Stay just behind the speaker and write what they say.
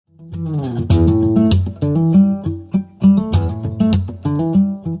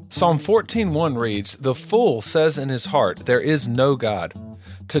Psalm 14:1 reads, "The fool says in his heart, there is no God."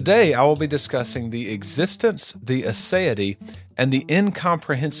 Today, I will be discussing the existence, the aseity, and the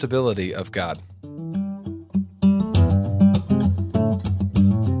incomprehensibility of God.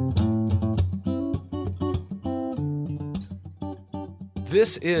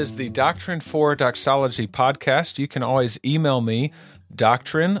 This is the Doctrine for Doxology podcast. You can always email me,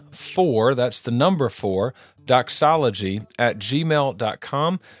 doctrine4, that's the number 4, doxology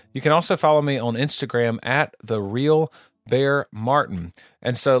 @gmail.com. You can also follow me on Instagram @TheRealBearMartin.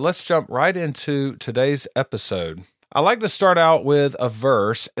 And so let's jump right into today's episode. I like to start out with a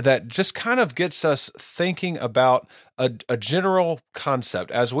verse that just kind of gets us thinking about a general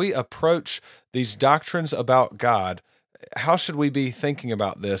concept. As we approach these doctrines about God, how should we be thinking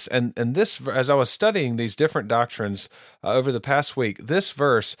about this? And this, as I was studying these different doctrines over the past week, this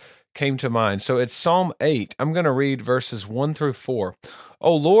verse came to mind. So it's Psalm 8. I'm going to read verses 1 through 4.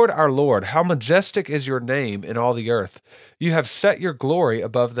 "O Lord, our Lord, how majestic is your name in all the earth. You have set your glory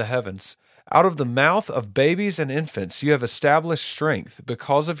above the heavens. Out of the mouth of babies and infants you have established strength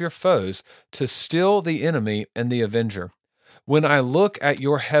because of your foes to still the enemy and the avenger. When I look at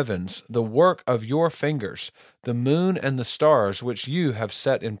your heavens, the work of your fingers, the moon and the stars which you have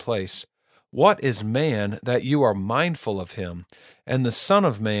set in place. What is man that you are mindful of him, and the Son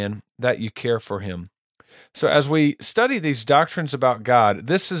of Man that you care for him?" So as we study these doctrines about God,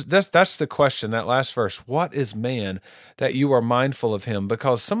 that's the question, that last verse. What is man that you are mindful of him?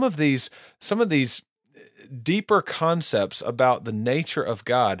 Because some of these deeper concepts about the nature of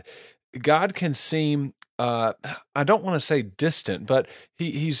God can seem, I don't want to say distant, but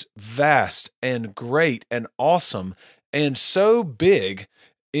he's vast and great and awesome and so big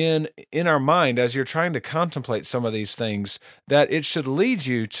in our mind as you're trying to contemplate some of these things that it should lead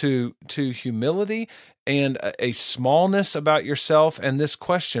you to humility and a smallness about yourself. And this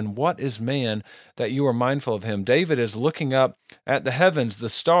question, what is man that you are mindful of him? David is looking up at the heavens, the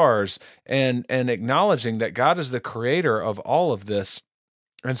stars, and acknowledging that God is the creator of all of this.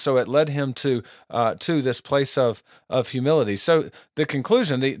 And so it led him to this place of humility. So the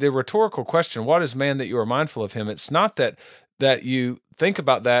conclusion, the rhetorical question, what is man that you are mindful of him? It's not that you think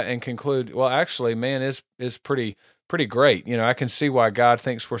about that and conclude, well, actually, man is pretty great. You know, I can see why God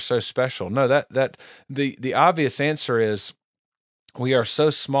thinks we're so special. No, that the obvious answer is we are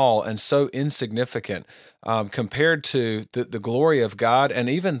so small and so insignificant compared to the glory of God and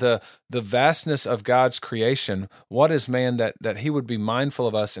even the vastness of God's creation. What is man that he would be mindful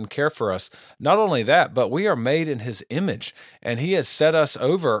of us and care for us? Not only that, but we are made in his image, and he has set us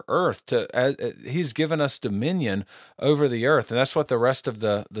over earth. He's given us dominion over the earth, and that's what the rest of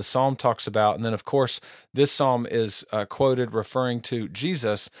the psalm talks about. And then, of course, this psalm is quoted referring to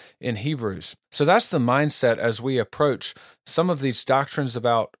Jesus in Hebrews. So that's the mindset as we approach some of these doctrines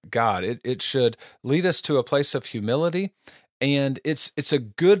about God. It should lead us to a place of humility, and it's a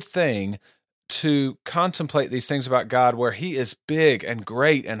good thing to contemplate these things about God where he is big and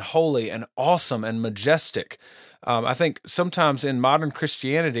great and holy and awesome and majestic. I think sometimes in modern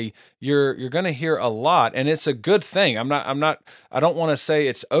Christianity, you're going to hear a lot, and it's a good thing. I don't want to say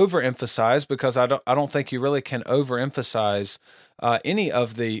it's overemphasized, because I don't think you really can overemphasize any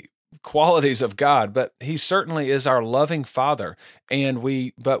of the qualities of God, but he certainly is our loving Father,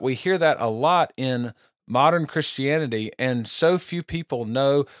 but we hear that a lot in modern Christianity, and so few people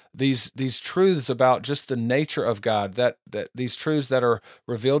know these truths about just the nature of God, that these truths that are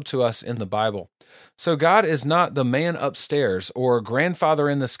revealed to us in the Bible. So God is not the man upstairs or grandfather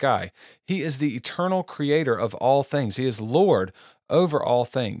in the sky. He is the eternal creator of all things. He is Lord over all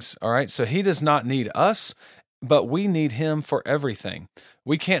things. All right, so he does not need us, but we need him for everything.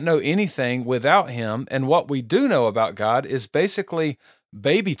 We can't know anything without him, and what we do know about God is basically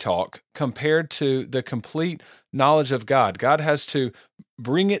baby talk compared to the complete knowledge of God. God has to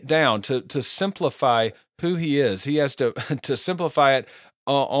bring it down to simplify who he is. He has to simplify it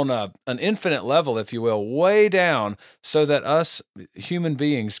on an infinite level, if you will, way down, so that us human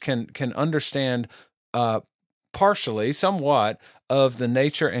beings can understand partially, somewhat, of the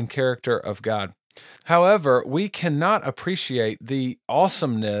nature and character of God. However, we cannot appreciate the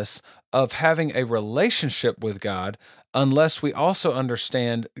awesomeness of having a relationship with God unless we also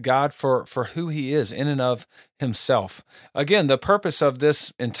understand God for who he is in and of himself. Again, the purpose of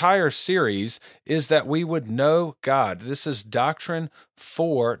this entire series is that we would know God. This is doctrine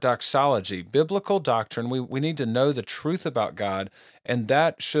for doxology, biblical doctrine. We need to know the truth about God, and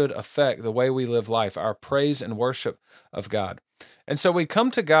that should affect the way we live life, our praise and worship of God. And so we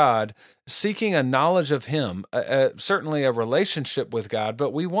come to God seeking a knowledge of him, certainly a relationship with God,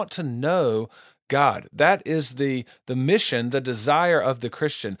 but we want to know God. That is the mission, the desire of the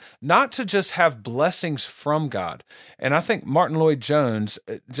Christian, not to just have blessings from God. And I think Martin Lloyd-Jones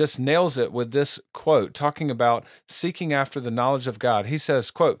just nails it with this quote, talking about seeking after the knowledge of God. He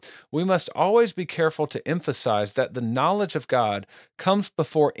says, quote, "We must always be careful to emphasize that the knowledge of God comes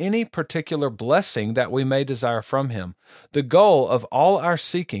before any particular blessing that we may desire from Him. The goal of all our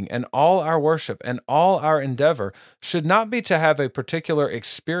seeking and all our worship and all our endeavor should not be to have a particular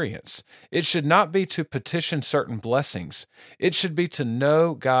experience. It should not be to petition certain blessings. It should be to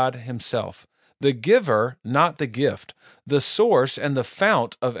know God Himself, the giver, not the gift, the source and the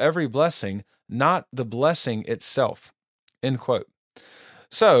fount of every blessing, not the blessing itself." End quote.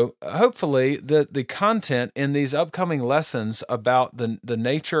 So hopefully the content in these upcoming lessons about the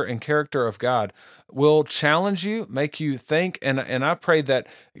nature and character of God will challenge you, make you think, and I pray that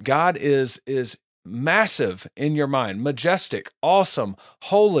God is massive in your mind, majestic, awesome,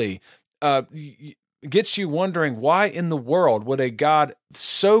 holy, gets you wondering, why in the world would a God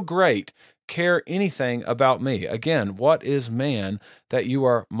so great care anything about me? Again, what is man that you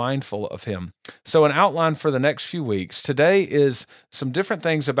are mindful of him? So an outline for the next few weeks. Today is some different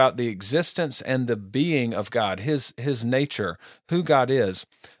things about the existence and the being of God, his nature, who God is.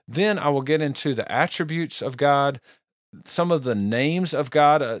 Then I will get into the attributes of God, some of the names of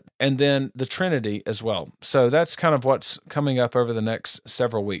God, and then the Trinity as well. So that's kind of what's coming up over the next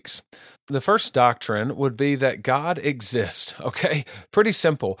several weeks. The first doctrine would be that God exists, okay? Pretty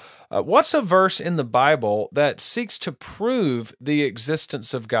simple. What's a verse in the Bible that seeks to prove the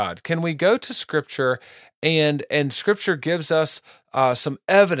existence of God? Can we go to Scripture and Scripture gives us some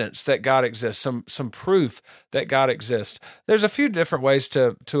evidence that God exists, some proof that God exists? There's a few different ways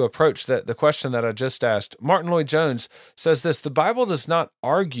to approach the question that I just asked. Martin Lloyd-Jones says this: the Bible does not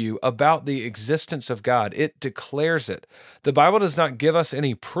argue about the existence of God, it declares it. The Bible does not give us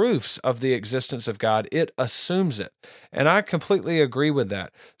any proofs of the existence of God, it assumes it. And I completely agree with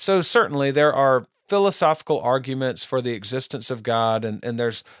that. So certainly there are philosophical arguments for the existence of God, and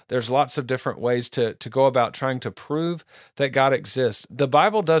there's lots of different ways to go about trying to prove that God exists. The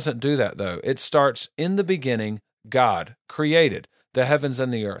Bible doesn't do that, though. It starts, in the beginning, God created the heavens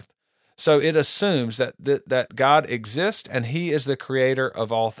and the earth. So it assumes that God exists and He is the creator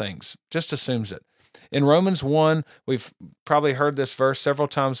of all things. Just assumes it. In Romans 1, we've probably heard this verse several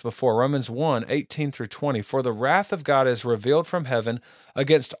times before. Romans 1, 18 through 20. "For the wrath of God is revealed from heaven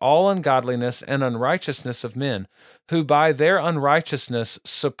against all ungodliness and unrighteousness of men, who by their unrighteousness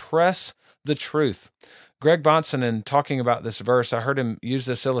suppress the truth." Greg Bonson, in talking about this verse, I heard him use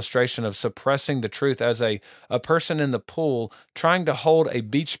this illustration of suppressing the truth as a person in the pool trying to hold a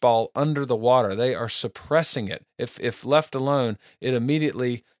beach ball under the water. They are suppressing it. If left alone, it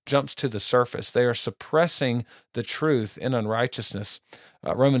immediately jumps to the surface. They are suppressing the truth in unrighteousness.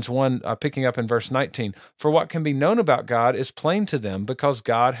 Romans 1, picking up in verse 19, "For what can be known about God is plain to them, because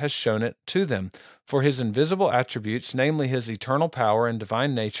God has shown it to them. For His invisible attributes, namely His eternal power and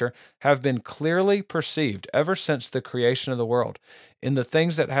divine nature, have been clearly perceived ever since the creation of the world, in the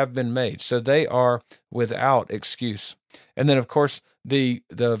things that have been made, so they are without excuse." And then, of course, the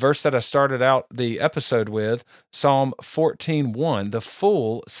verse that I started out the episode with, Psalm 14:1, "The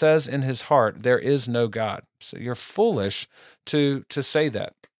fool says in his heart, there is no God." So you're foolish to say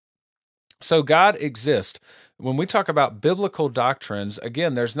that. So God exists. When we talk about biblical doctrines,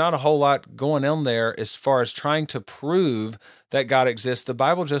 again, there's not a whole lot going on there as far as trying to prove that God exists. The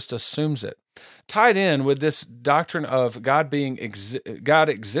Bible just assumes it. Tied in with this doctrine of God God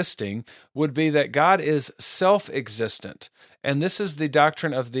existing would be that God is self-existent. And this is the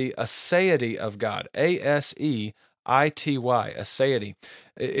doctrine of the aseity of God, Aseity, aseity.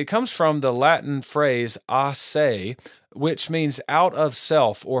 It comes from the Latin phrase ase, which means out of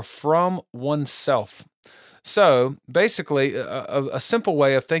self or from oneself. So basically, a simple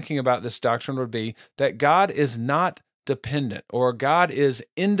way of thinking about this doctrine would be that God is not dependent, or God is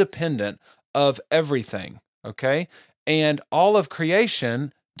independent of everything, okay? And all of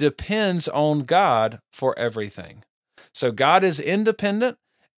creation depends on God for everything. So God is independent,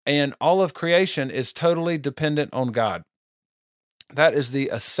 and all of creation is totally dependent on God. That is the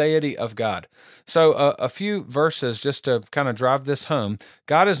aseity of God. So a few verses just to kind of drive this home.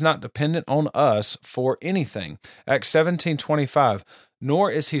 God is not dependent on us for anything. Acts 17:25, "Nor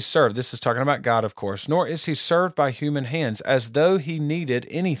is He served," this is talking about God, of course, "nor is He served by human hands as though He needed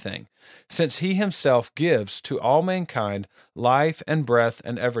anything. since he himself gives to all mankind life and breath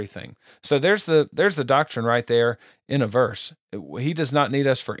and everything. So there's the doctrine right there in a verse. He does not need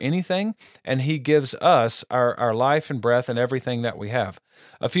us for anything, and he gives us our life and breath and everything that we have.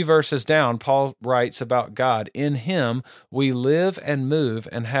 A few verses down, Paul writes about God. In him we live and move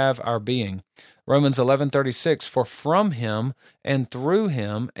and have our being. Romans 11:36, for from him and through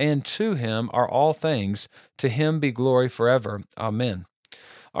him and to him are all things. To him be glory forever. Amen.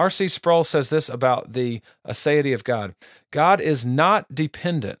 R.C. Sproul says this about the aseity of God. God is not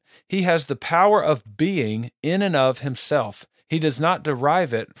dependent. He has the power of being in and of himself. He does not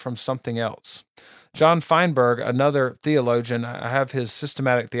derive it from something else. John Feinberg, another theologian, I have his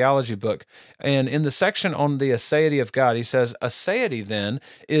systematic theology book, and in the section on the aseity of God, he says, aseity then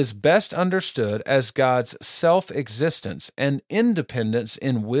is best understood as God's self-existence and independence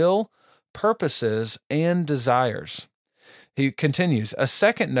in will, purposes, and desires. He continues, a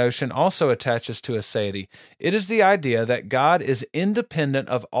second notion also attaches to aseity. It is the idea that God is independent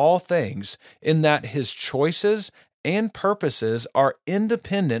of all things in that his choices and purposes are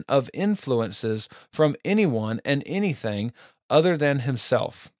independent of influences from anyone and anything other than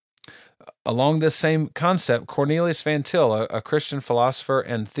himself. Along this same concept, Cornelius Van Til, a Christian philosopher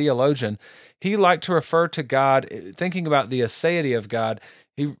and theologian, he liked to refer to God, thinking about the aseity of God,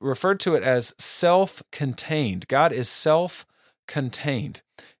 he referred to it as self-contained. God is self-contained.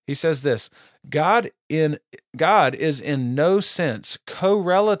 He says this, God is in no sense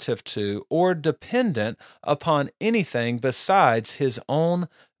correlative to or dependent upon anything besides his own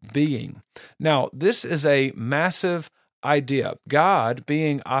being. Now, this is a massive idea. God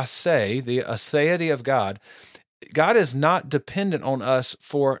being ase, the aseity of God, God is not dependent on us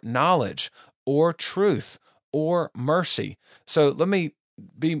for knowledge or truth or mercy. So let me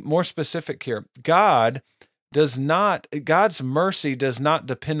be more specific here. God's mercy does not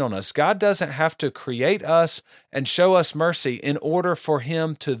depend on us. God doesn't have to create us and show us mercy in order for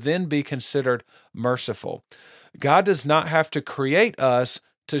him to then be considered merciful. God does not have to create us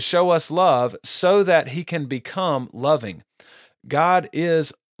to show us love so that he can become loving. God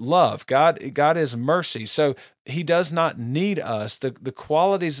is love. God is mercy. So he does not need us. The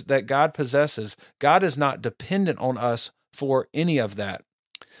qualities that God possesses, God is not dependent on us for any of that.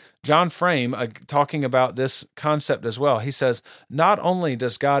 John Frame, talking about this concept as well, he says, not only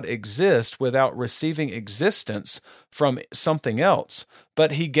does God exist without receiving existence from something else,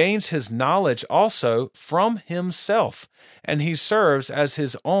 but he gains his knowledge also from himself, and he serves as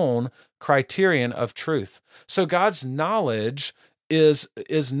his own criterion of truth. So God's knowledge is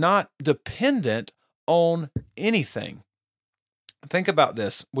not dependent on anything. Think about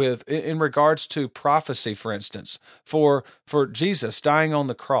this in regards to prophecy, for instance, for Jesus dying on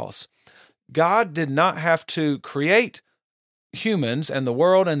the cross. God did not have to create humans and the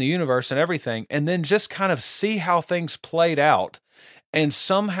world and the universe and everything, and then just kind of see how things played out and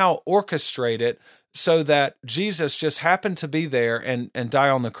somehow orchestrate it so that Jesus just happened to be there and die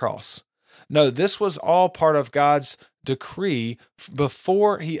on the cross. No, this was all part of God's decree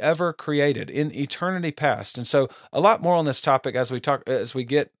before he ever created in eternity past. And so a lot more on this topic as we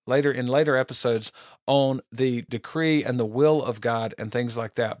get later in later episodes on the decree and the will of God and things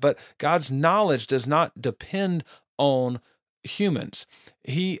like that. But God's knowledge does not depend on humans.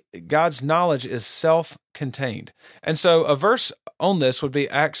 God's knowledge is self-contained. And so a verse on this would be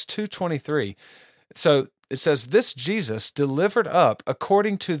Acts 2:23. So it says, this Jesus delivered up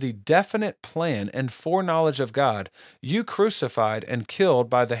according to the definite plan and foreknowledge of God, you crucified and killed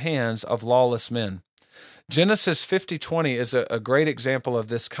by the hands of lawless men. Genesis 50:20 is a great example of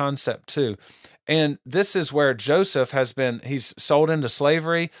this concept too. And this is where Joseph he's sold into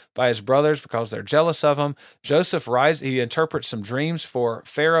slavery by his brothers because they're jealous of him. Joseph he interprets some dreams for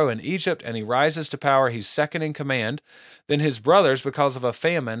Pharaoh in Egypt, and he rises to power. He's second in command. Then his brothers, because of a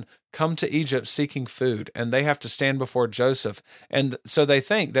famine, come to Egypt seeking food, and they have to stand before Joseph. And so they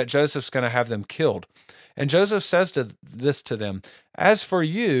think that Joseph's going to have them killed. And Joseph says this to them, as for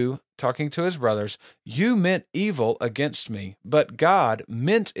you, talking to his brothers, you meant evil against me, but God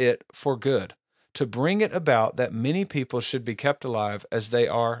meant it for good, to bring it about that many people should be kept alive as they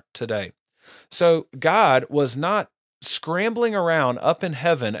are today. So God was not scrambling around up in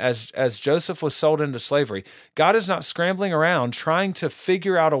heaven as Joseph was sold into slavery. God is not scrambling around trying to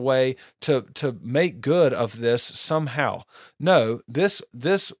figure out a way to make good of this somehow. No, this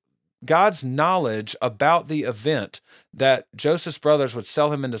God's knowledge about the event that Joseph's brothers would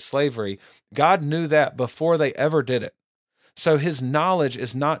sell him into slavery, God knew that before they ever did it. So his knowledge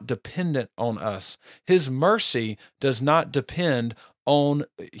is not dependent on us. His mercy does not depend on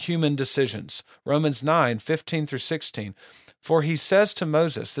human decisions. Romans 9:15-16. For he says to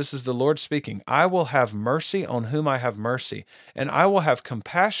Moses, this is the Lord speaking, I will have mercy on whom I have mercy, and I will have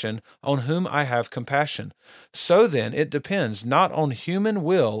compassion on whom I have compassion. So then it depends not on human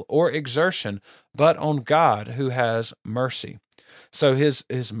will or exertion, but on God who has mercy. So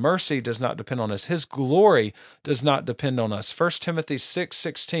his mercy does not depend on us. His glory does not depend on us. 1 Timothy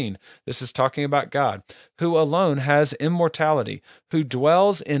 6:16, this is talking about God, who alone has immortality, who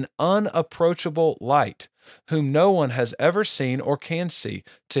dwells in unapproachable light, whom no one has ever seen or can see.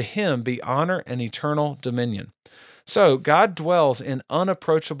 To him be honor and eternal dominion. So God dwells in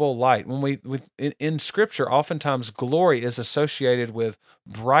unapproachable light. When in Scripture, oftentimes glory is associated with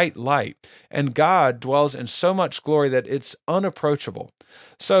bright light, and God dwells in so much glory that it's unapproachable.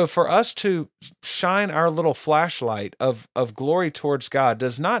 So for us to shine our little flashlight of glory towards God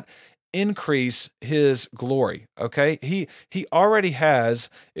does not increase his glory. Okay, he already has.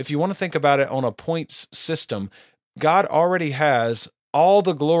 If you want to think about it on a points system, God already has all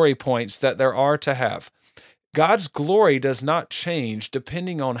the glory points that there are to have. God's glory does not change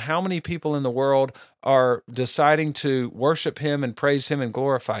depending on how many people in the world are deciding to worship him and praise him and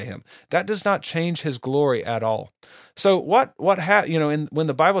glorify him. That does not change his glory at all. So when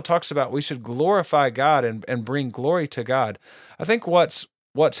the Bible talks about we should glorify God and bring glory to God, I think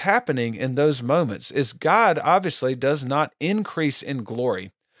what's happening in those moments is God obviously does not increase in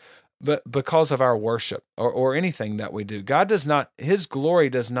glory, but because of our worship or anything that we do. His glory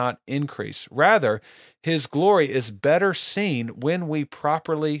does not increase. Rather, his glory is better seen when we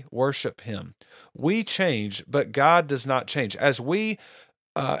properly worship him. We change, but God does not change. As we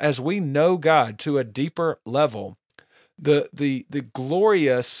know God to a deeper level, the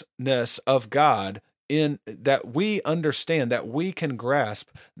gloriousness of God in that we understand, that we can grasp,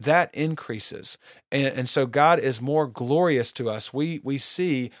 that increases. And so God is more glorious to us. We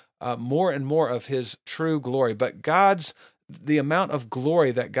see more and more of his true glory. But the amount of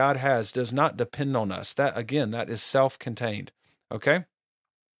glory that God has does not depend on us. That is self-contained. Okay?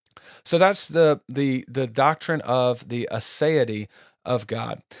 So that's the doctrine of the aseity of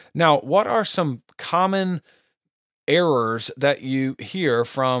God. Now, what are some common errors that you hear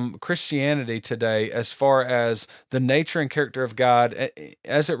from Christianity today as far as the nature and character of God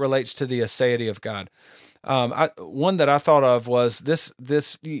as it relates to the aseity of God? One that I thought of was this,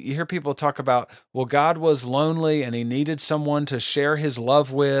 you hear people talk about, well, God was lonely and he needed someone to share his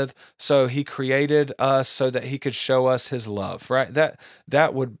love with, so he created us so that he could show us his love, right?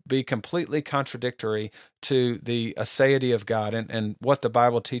 That would be completely contradictory to the aseity of God and what the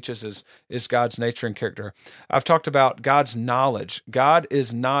Bible teaches is God's nature and character. I've talked about God's knowledge. God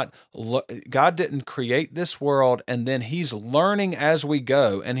didn't create this world and then he's learning as we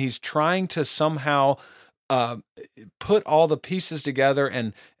go, and he's trying to somehow put all the pieces together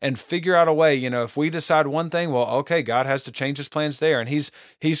and figure out a way. If we decide one thing, well, okay, God has to change his plans there. And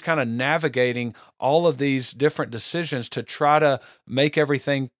he's kind of navigating all of these different decisions to try to make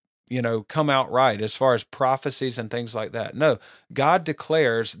everything, come out right as far as prophecies and things like that. No, God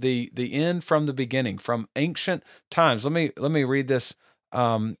declares the end from the beginning, from ancient times. Let me read this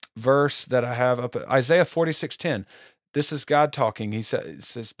verse that I have up, Isaiah 46:10. This is God talking. He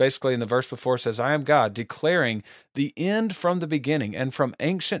says basically in the verse before, says, I am God, declaring the end from the beginning and from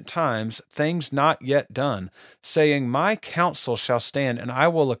ancient times, things not yet done, saying, my counsel shall stand and I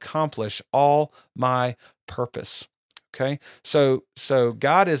will accomplish all my purpose. Okay? So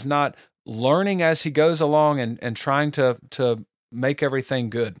God is not learning as he goes along and trying to make everything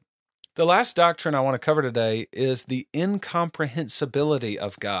good. The last doctrine I want to cover today is the incomprehensibility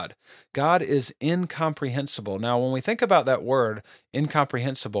of God. God is incomprehensible. Now, when we think about that word,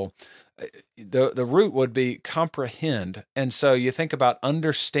 incomprehensible, the root would be comprehend. And so you think about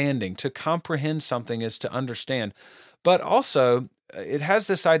understanding. To comprehend something is to understand. But also, it has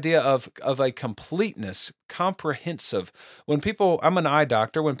this idea of a completeness, comprehensive. I'm an eye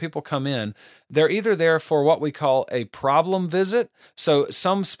doctor, when people come in, they're either there for what we call a problem visit, so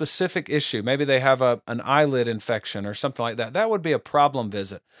some specific issue. Maybe they have an eyelid infection or something like that. That would be a problem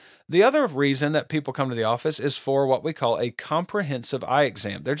visit. The other reason that people come to the office is for what we call a comprehensive eye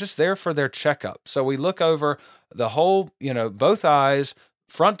exam. They're just there for their checkup. So we look over the whole, both eyes,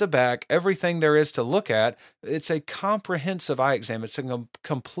 front to back, everything there is to look at. It's a comprehensive eye exam. It's a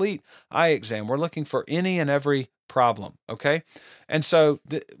complete eye exam. We're looking for any and every problem, okay? And so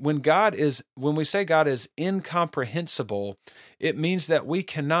when we say God is incomprehensible, it means that we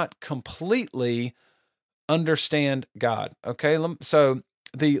cannot completely understand God, okay? So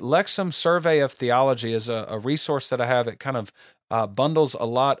the Lexham Survey of Theology is a resource that I have. It kind of bundles a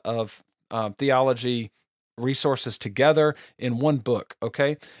lot of theology resources together in one book,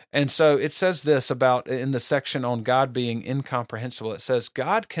 okay? And so it says this about in the section on God being incomprehensible. It says,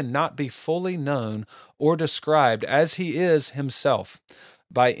 God cannot be fully known or described as he is himself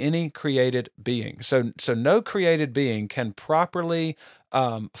by any created being. So no created being can properly,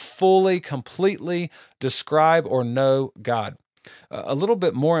 fully, completely describe or know God. A little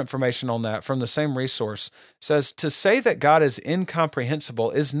bit more information on that from the same resource says, to say that God is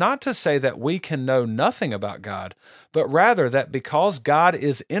incomprehensible is not to say that we can know nothing about God, but rather that because God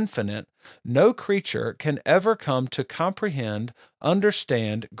is infinite, no creature can ever come to comprehend,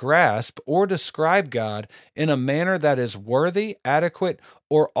 understand, grasp, or describe God in a manner that is worthy, adequate,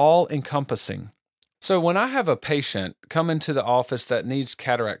 or all-encompassing. So when I have a patient come into the office that needs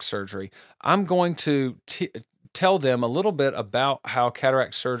cataract surgery, I'm going to tell them a little bit about how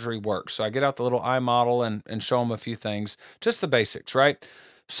cataract surgery works. So I get out the little eye model and show them a few things, just the basics, right?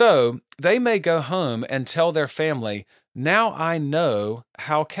 So they may go home and tell their family, now I know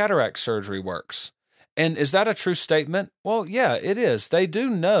how cataract surgery works. And is that a true statement? Well, yeah, it is. They do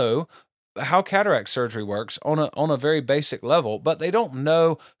know how cataract surgery works on a very basic level, but they don't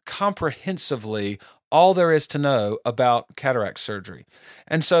know comprehensively all there is to know about cataract surgery.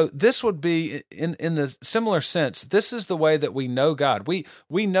 And so this would be, in the similar sense, this is the way that we know God.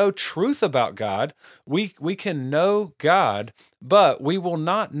 We know truth about God. We can know God, but we will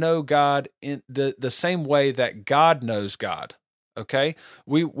not know God in the same way that God knows God, okay?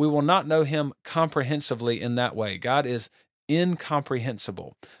 We will not know him comprehensively in that way. God is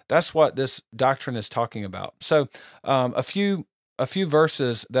incomprehensible. That's what this doctrine is talking about. So a few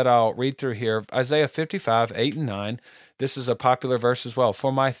verses that I'll read through here. Isaiah 55, 8 and 9. This is a popular verse as well.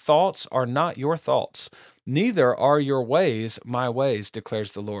 For my thoughts are not your thoughts, neither are your ways my ways,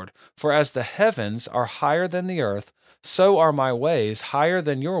 declares the Lord. For as the heavens are higher than the earth, so are my ways higher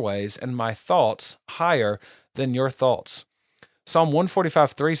than your ways, and my thoughts higher than your thoughts. Psalm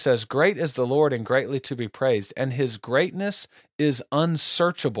 145:3 says, great is the Lord and greatly to be praised, and his greatness is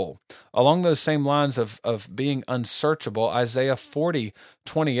unsearchable. Along those same lines of being unsearchable, Isaiah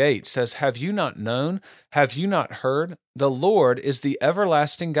 40:28 says, have you not known? Have you not heard? The Lord is the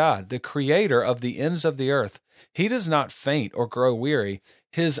everlasting God, the creator of the ends of the earth. He does not faint or grow weary.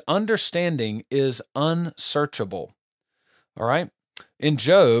 His understanding is unsearchable. All right? In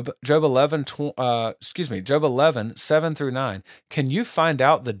Job 11, 7 through 9, can you find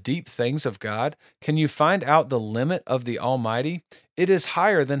out the deep things of God? Can you find out the limit of the Almighty? It is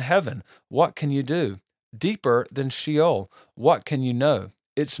higher than heaven. What can you do? Deeper than Sheol. What can you know?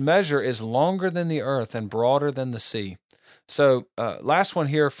 Its measure is longer than the earth and broader than the sea. So last one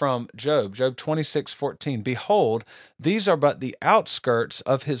here from Job 26:14. Behold, these are but the outskirts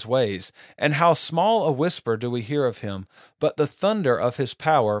of his ways, and how small a whisper do we hear of him, but the thunder of his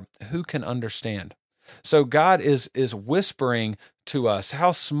power, who can understand? So God is whispering to us.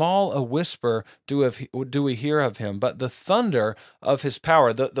 How small a whisper do we hear of him, but the thunder of his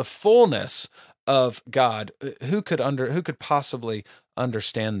power, the fullness of God, who could possibly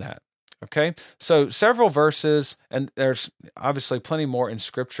understand that? Okay, so several verses, and there's obviously plenty more in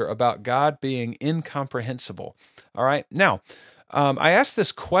Scripture about God being incomprehensible. All right, now, I asked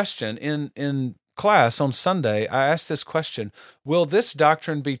this question in class on Sunday. I asked this question, will this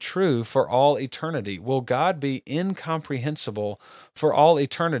doctrine be true for all eternity? Will God be incomprehensible for all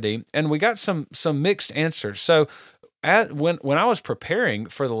eternity? And we got some mixed answers. So when I was preparing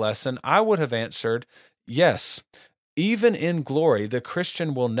for the lesson, I would have answered yes. Even in glory, the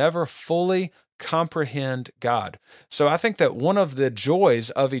Christian will never fully comprehend God. So I think that one of the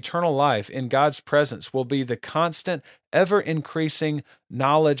joys of eternal life in God's presence will be the constant, ever-increasing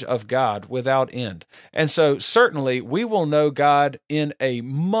knowledge of God without end. And so certainly we will know God in a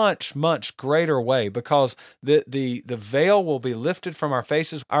much, much greater way because the veil will be lifted from our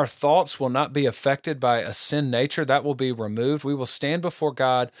faces. Our thoughts will not be affected by a sin nature. That will be removed. We will stand before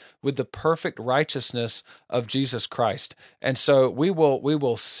God with the perfect righteousness of Jesus Christ. And so we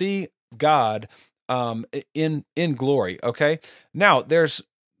will see God in glory, okay? Now, there's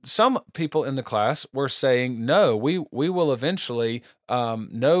some people in the class were saying, no, we will eventually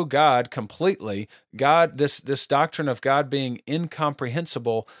know God completely. God, this doctrine of God being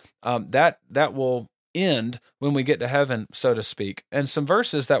incomprehensible, that will end when we get to heaven, so to speak. And some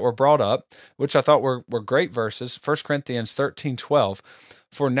verses that were brought up, which I thought were great verses, 1 Corinthians 13:12.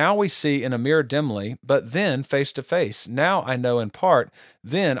 For now we see in a mirror dimly, but then face to face. Now I know in part,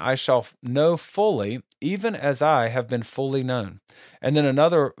 then I shall know fully, even as I have been fully known. And then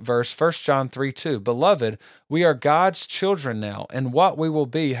another verse, 1 John 3:2. Beloved, we are God's children now, and what we will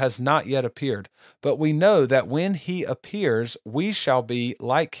be has not yet appeared. But we know that when he appears, we shall be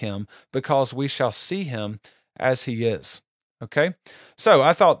like him, because we shall see him as he is. Okay? So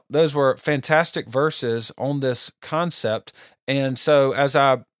I thought those were fantastic verses on this concept. And so as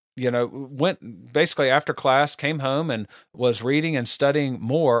I went basically after class, came home and was reading and studying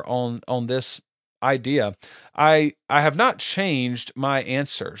more on this idea, I have not changed my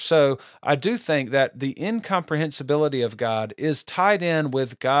answer. So I do think that the incomprehensibility of God is tied in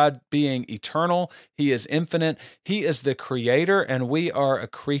with God being eternal. He is infinite. He is the creator, and we are a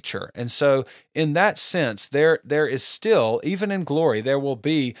creature. And so in that sense, there is still, even in glory, there will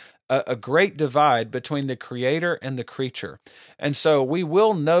be a great divide between the creator and the creature. And so we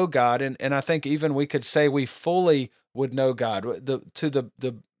will know God, and I think even we could say we fully would know God.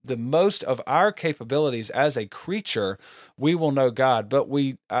 The most of our capabilities as a creature, we will know God, but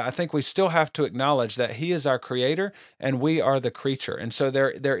I think we still have to acknowledge that he is our creator and we are the creature. And so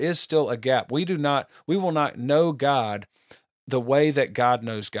there is still a gap. We will not know God the way that God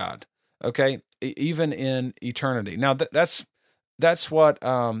knows God. Okay. Even in eternity. Now that's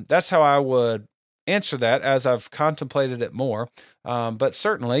how I would answer that as I've contemplated it more. But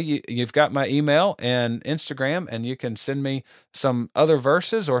certainly you've got my email and Instagram, and you can send me some other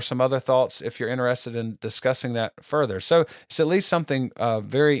verses or some other thoughts if you're interested in discussing that further. So it's at least something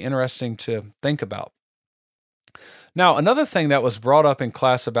very interesting to think about. Now, another thing that was brought up in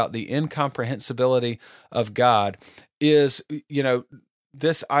class about the incomprehensibility of God is,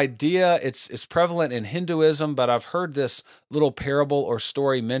 this idea, it's prevalent in Hinduism, but I've heard this little parable or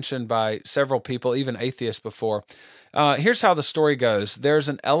story mentioned by several people, even atheists before. Here's how the story goes. There's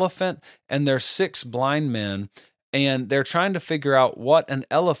an elephant and there's 6 blind men, and they're trying to figure out what an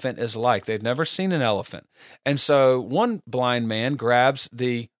elephant is like. They've never seen an elephant. And so one blind man grabs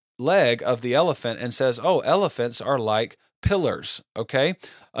the leg of the elephant and says, "Oh, elephants are like pillars." Okay.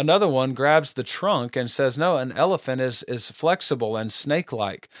 Another one grabs the trunk and says, "No, an elephant is flexible and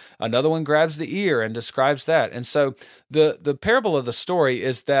snake-like." Another one grabs the ear and describes that. And so the parable of the story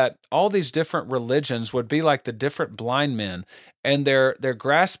is that all these different religions would be like the different blind men, and they're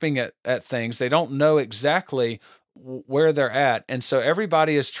grasping at things. They don't know exactly where they're at. And so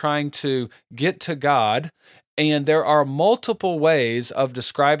everybody is trying to get to God. And there are multiple ways of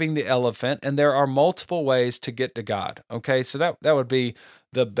describing the elephant, and there are multiple ways to get to God. Okay, so that would be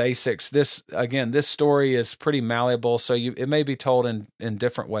the basics. This story is pretty malleable, so it may be told in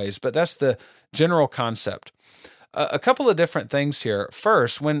different ways, but that's the general concept. A couple of different things here.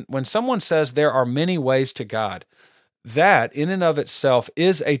 First, when someone says there are many ways to God, that in and of itself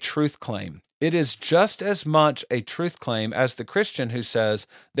is a truth claim. It is just as much a truth claim as the Christian who says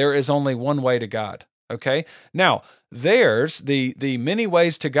there is only one way to God. Okay. Now, there's the many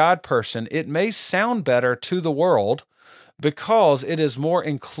ways to God person. It may sound better to the world because it is more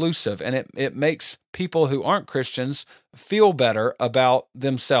inclusive, and it makes people who aren't Christians feel better about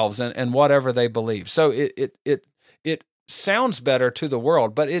themselves and whatever they believe. So it sounds better to the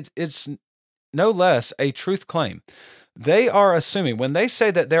world, but it's no less a truth claim. They are assuming, when they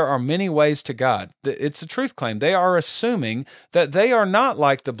say that there are many ways to God, it's a truth claim. They are assuming that they are not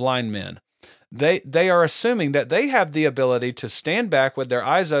like the blind men. They are assuming that they have the ability to stand back with their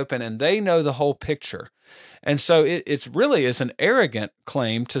eyes open and they know the whole picture. And so it really is an arrogant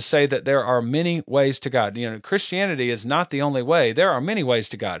claim to say that there are many ways to God. Christianity is not the only way. There are many ways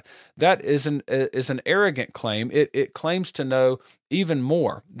to God. That is an arrogant claim. It claims to know even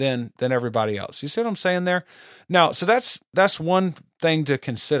more than everybody else. You see what I'm saying there? Now, so that's one thing to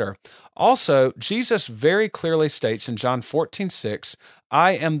consider. Also, Jesus very clearly states in John 14:6,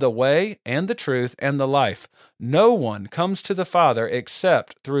 "I am the way and the truth and the life. No one comes to the Father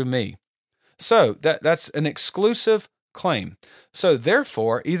except through me." So that's an exclusive claim. So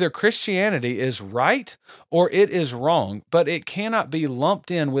therefore, either Christianity is right or it is wrong, but it cannot be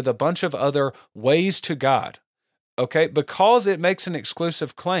lumped in with a bunch of other ways to God. Okay? Because it makes an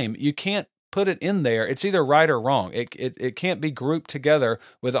exclusive claim, you can't put it in there. It's either right or wrong. It can't be grouped together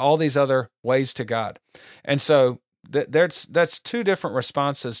with all these other ways to God. And so that's two different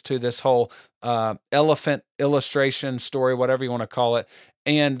responses to this whole elephant illustration story, whatever you want to call it,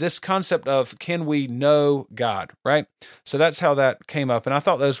 and this concept of can we know God, right? So that's how that came up. And I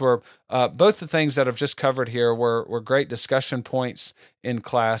thought those were, both the things that I've just covered here were great discussion points in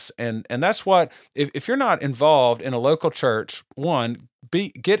class. And that's what, if you're not involved in a local church,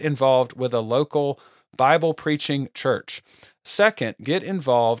 get involved with a local Bible preaching church. Second, get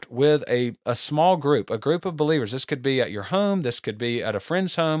involved with a small group, a group of believers. This could be at your home. This could be at a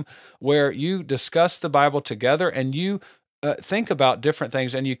friend's home, where you discuss the Bible together and you think about different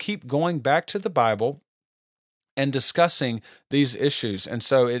things, and you keep going back to the Bible and discussing these issues. And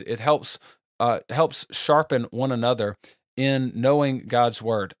so it helps sharpen one another in knowing God's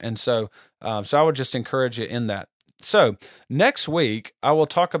word. And so I would just encourage you in that. So next week, I will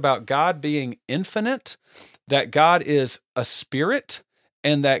talk about God being infinite, that God is a spirit,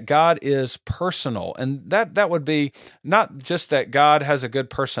 and that God is personal. And that would be not just that God has a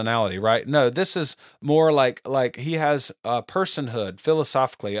good personality, right? No, this is more like he has a personhood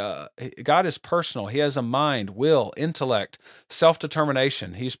philosophically. God is personal. He has a mind, will, intellect,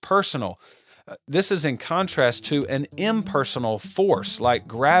 self-determination. He's personal. This is in contrast to an impersonal force like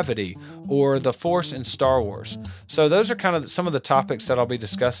gravity or the Force in Star Wars. So those are kind of some of the topics that I'll be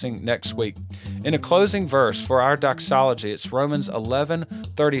discussing next week. In a closing verse for our doxology, it's Romans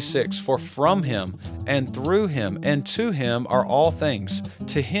 11:36. For from him and through him and to him are all things.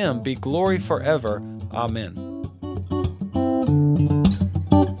 To him be glory forever. Amen.